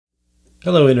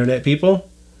Hello Internet people,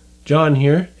 John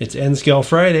here. It's N-Scale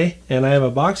Friday and I have a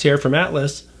box here from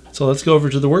Atlas, so let's go over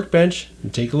to the workbench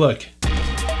and take a look.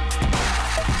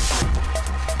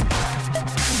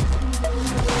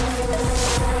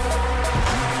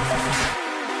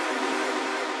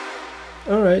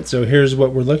 Alright, so here's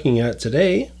what we're looking at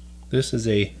today. This is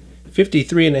a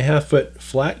 53.5 foot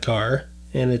flat car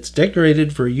and it's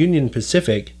decorated for Union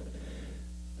Pacific.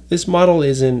 This model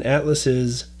is in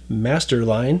Atlas's Master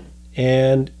line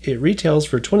and it retails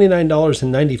for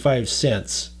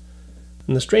 $29.95.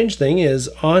 And the strange thing is,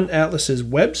 on Atlas's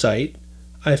website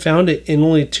I found it in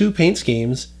only 2 paint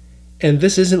schemes and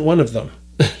this isn't one of them.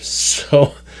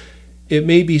 So it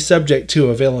may be subject to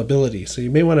availability, so you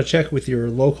may want to check with your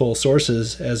local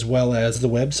sources as well as the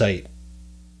website.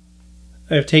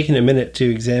 I've taken a minute to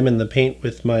examine the paint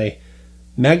with my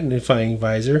magnifying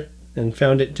visor and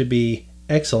found it to be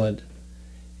excellent.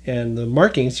 And the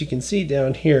markings you can see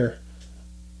down here,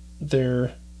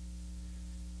 they're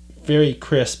very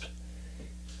crisp.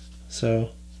 So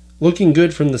looking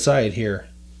good from the side here.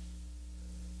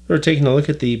 We're taking a look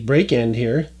at the brake end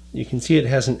here. You can see it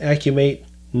has an Accumate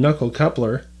knuckle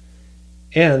coupler,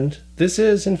 and this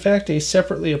is in fact a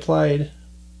separately applied,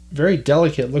 very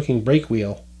delicate looking brake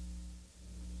wheel.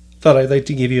 Thought I'd like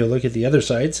to give you a look at the other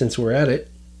side since we're at it.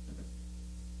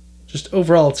 Just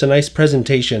overall, it's a nice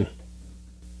presentation.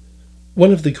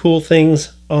 One of the cool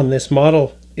things on this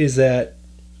model is that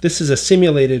this is a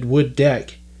simulated wood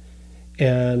deck,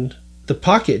 and the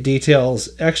pocket detail's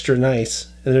extra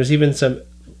nice, and there's even some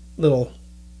little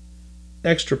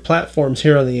extra platforms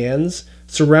here on the ends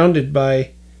surrounded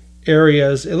by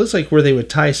areas, it looks like where they would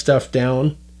tie stuff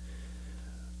down.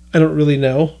 I don't really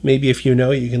know. Maybe if you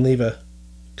know, you can leave a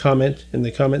comment in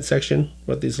the comment section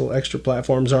what these little extra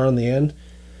platforms are on the end.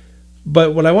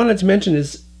 But what I wanted to mention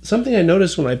is something I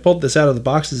noticed when I pulled this out of the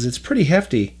box is it's pretty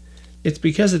hefty. It's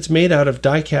because it's made out of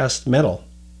die-cast metal.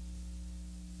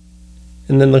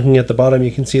 And then looking at the bottom,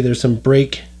 you can see there's some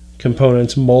brake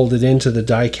components molded into the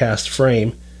die-cast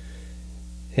frame.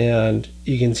 And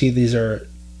you can see these are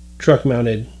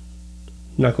truck-mounted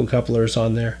knuckle couplers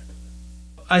on there.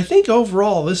 I think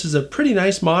overall this is a pretty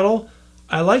nice model.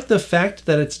 I like the fact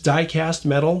that it's die-cast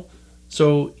metal,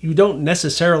 so you don't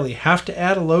necessarily have to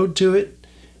add a load to it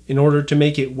in order to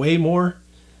make it weigh more.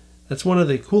 That's one of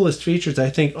the coolest features I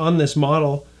think on this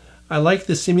model. I like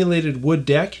the simulated wood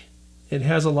deck. It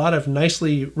has a lot of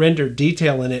nicely rendered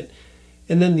detail in it.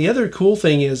 And then the other cool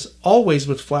thing is, always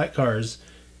with flat cars,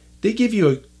 they give you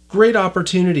a great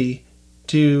opportunity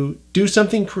to do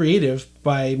something creative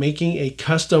by making a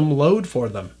custom load for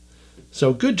them.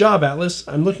 So good job, Atlas.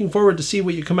 I'm looking forward to see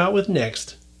what you come out with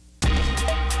next.